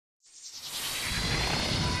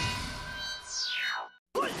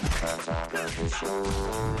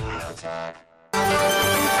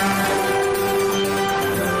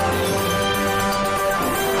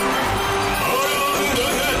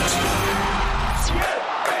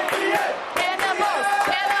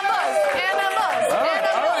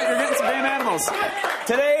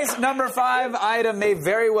Today's number 5 item may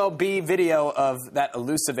very well be video of that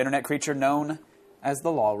elusive internet creature known as the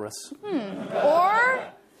LOLrus. Or,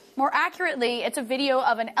 more accurately, it's a video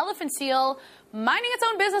of an elephant seal minding its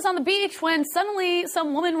own business on the beach when suddenly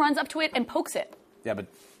some woman runs up to it and pokes it. Yeah,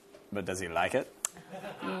 but does he like it?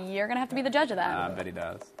 You're gonna have to be the judge of that. I bet he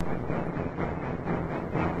does.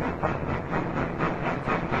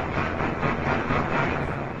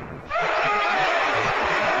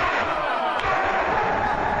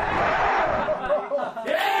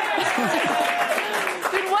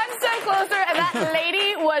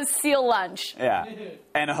 Seal lunch. Yeah.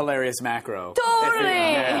 And a hilarious macro. Totally.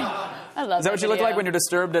 Yeah. I love Is that what you look like when you're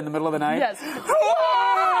disturbed in the middle of the night? Yes.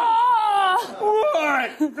 What?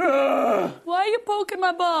 Why are you poking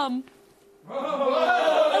my bum? That's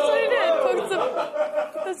what he did.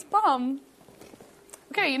 Poked his bum.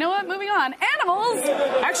 Okay, you know what? Moving on. Animals.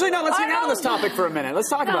 Actually, no. Let's hang out on this topic for a minute. Let's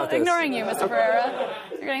talk about this. Ignoring you, Mr. Pereira.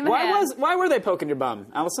 You're getting the hand. Why were they poking your bum,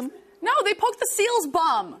 Allison? No, they poked the seal's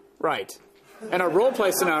bum. Right. In a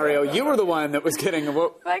role-play scenario, you were the one that was getting a...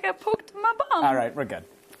 I got poked in my bum. All right, we're good.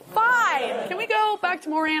 Fine. Can we go back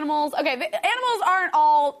to more animals? Okay, the animals aren't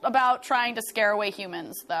all about trying to scare away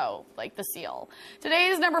humans, though, like the seal.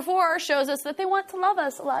 Today's number 4 shows us that they want to love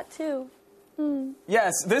us a lot, too.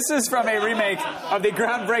 Yes, this is from a remake of the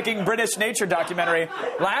groundbreaking British nature documentary,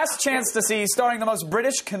 Last Chance to See, starring the most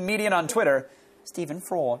British comedian on Twitter, Stephen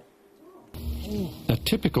Fry. A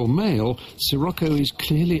typical male, Sirocco is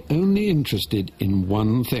clearly only interested in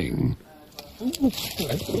one thing.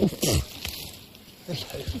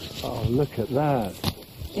 Oh, look at that.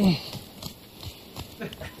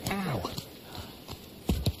 Ow.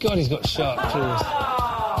 God, he's got sharp claws.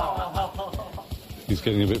 He's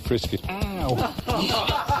getting a bit frisky. Ow. Oh,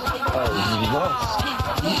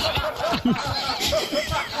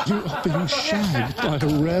 You are being shagged by a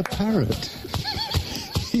rare parrot.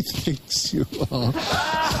 He thinks you are.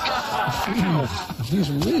 He's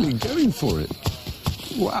really going for it.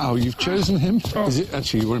 Wow, you've chosen him? Is it,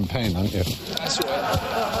 actually, you were in pain, aren't you? That's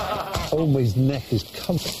right. Oh, his neck is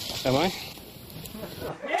covered. Am I?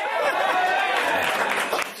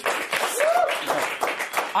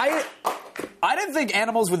 I didn't think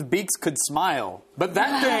animals with beaks could smile, but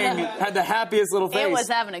that thing had the happiest little face. It was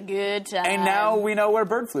having a good time. And now we know where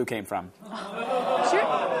bird flu came from.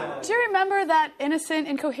 Do you remember that innocent,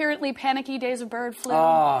 incoherently panicky days of bird flu?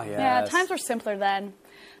 Oh, yes. Yeah, times were simpler then.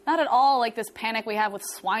 Not at all like this panic we have with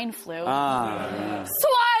swine flu. Yeah.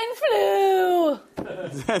 Swine flu!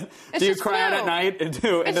 Do you cry out at night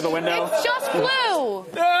into the window? It's just flu!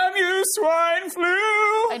 Damn you, swine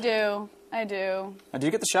flu! I do. Do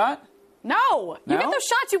you get the shot? No! You No? get those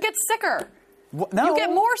shots, you get sicker. No. You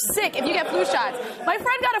get more sick if you get flu shots. My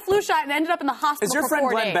friend got a flu shot and ended up in the hospital Is your for friend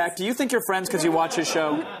 4 Glenn days. Beck? Do you think you're friends because you watch his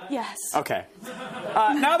show? Yes. Okay.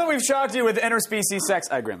 Now that we've shocked you with interspecies sex,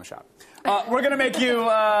 I agree on the shot. We're going to make you,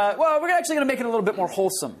 we're actually going to make it a little bit more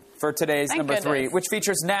wholesome for today's number 3, which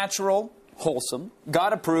features natural, wholesome,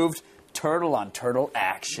 God-approved, turtle-on-turtle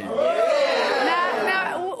action.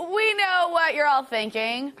 Now, we know what you're all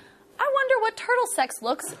thinking. I wonder what turtle sex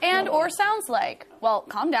looks and or sounds like. Well,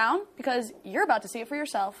 calm down, because you're about to see it for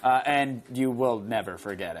yourself. And you will never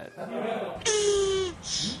forget it.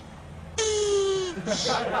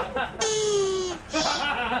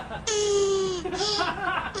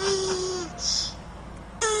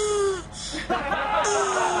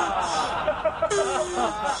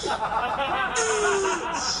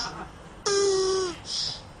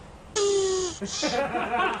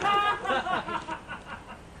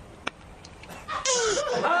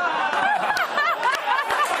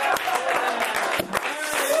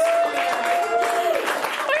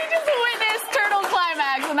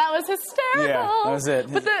 Hysterical. Yeah, that was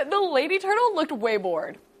it. But the lady turtle looked way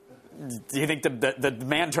bored. Do you think the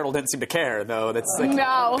man turtle didn't seem to care, though? That's like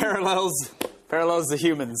no. Parallels the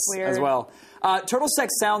humans as well. Turtle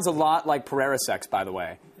sex sounds a lot like Pereira sex, by the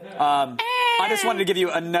way. I just wanted to give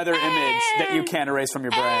you another image that you can't erase from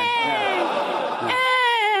your brain.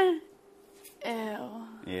 Yeah. Ew.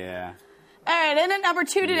 Yeah. All right, and at number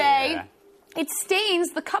 2 today, it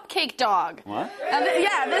Stains the Cupcake Dog. What? Yay,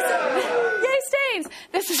 Stains!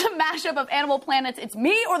 This is a mashup of Animal Planet's It's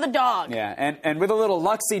Me or the Dog. Yeah, and with a little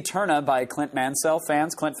Luxie Turna by Clint Mansell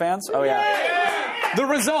fans. Clint fans? Oh, yeah. The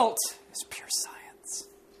result is pure science.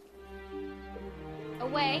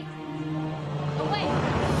 Away. Away.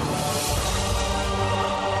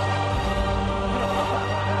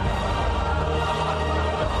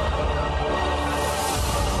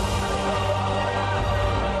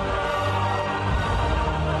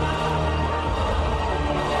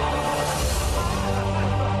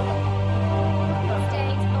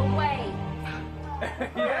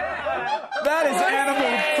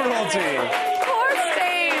 guarantee. Poor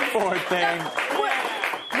Stains. Poor thing.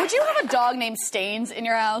 Would you have a dog named Stains in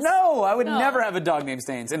your house? No, I would never have a dog named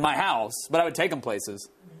Stains in my house, but I would take him places.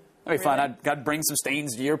 That'd be fun. I'd bring some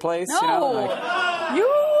Stains to your place. No. You know,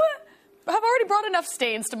 You have already brought enough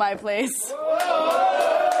Stains to my place.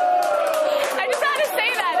 I just had to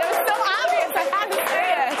say that. It was so obvious. I had to say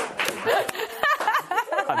it.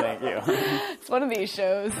 Oh, thank you. It's one of these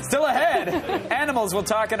shows. Still ahead. Animals will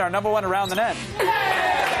talk in our #1 Around the Net. They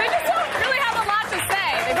just don't really have a lot to say.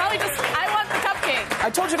 They probably just, I want the cupcake. I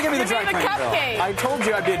told you to give me the dry Give me the cleaning bill. cupcake. I told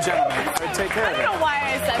you I'd be a gentleman. I'd take care of I it. don't know why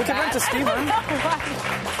I said We can that. rent a steamer. I don't know why.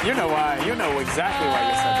 You know why. You know exactly why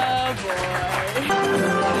you said that.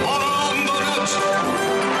 Oh,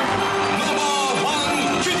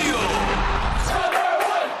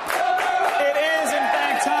 It is, in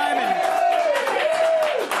fact, time.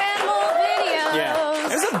 Animal videos. Yeah.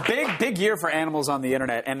 This is a big year for animals on the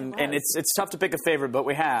internet, and it's tough to pick a favorite, but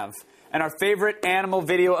we have. And our favorite animal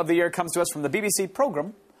video of the year comes to us from the BBC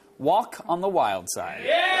program, Walk on the Wild Side.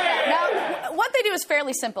 Now, what they do is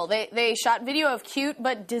fairly simple. They shot video of cute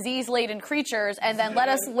but disease-laden creatures and then let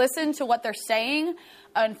us listen to what they're saying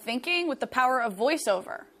and thinking with the power of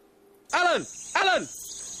voiceover. Alan! Alan!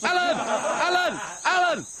 Alan! Alan!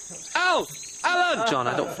 Alan! Al! Alan! John,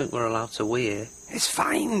 I don't think we're allowed to wear. It's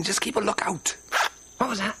fine, just keep a lookout. What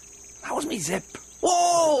was that? That was me zip.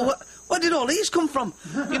 Whoa! Where did all these come from?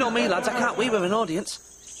 You know me, lads, I can't weave with an audience.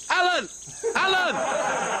 Alan! Alan!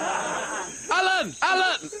 Alan!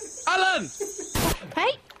 Alan! Alan!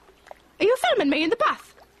 Hey, are you filming me in the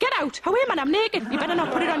bath? Get out! Away, man, I'm naked. You better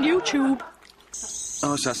not put it on YouTube.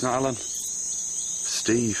 Oh, so that's not Alan.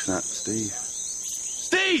 Steve, that's Steve.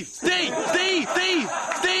 Steve! Steve! Steve! Steve!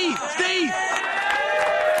 Steve! Steve!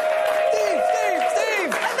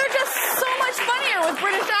 Steve! And they're just so much funnier with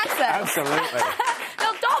British accents. Absolutely.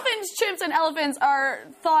 Now, dolphins, chimps, and elephants are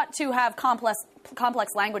thought to have complex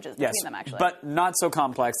languages between Yes, them, actually. but not so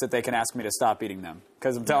complex that they can ask me to stop eating them.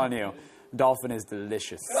 Because I'm telling you, dolphin is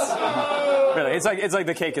delicious. Really, it's like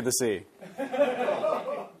the cake at the sea.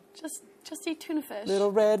 Just eat tuna fish.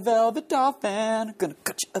 Little red velvet dolphin, gonna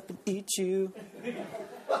cut you up and eat you.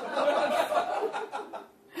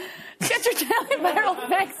 Get your daily viral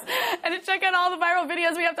fix. And to check out all the viral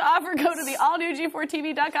videos we have to offer, go to the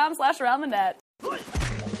allnewg4tv.com/aroundthenet.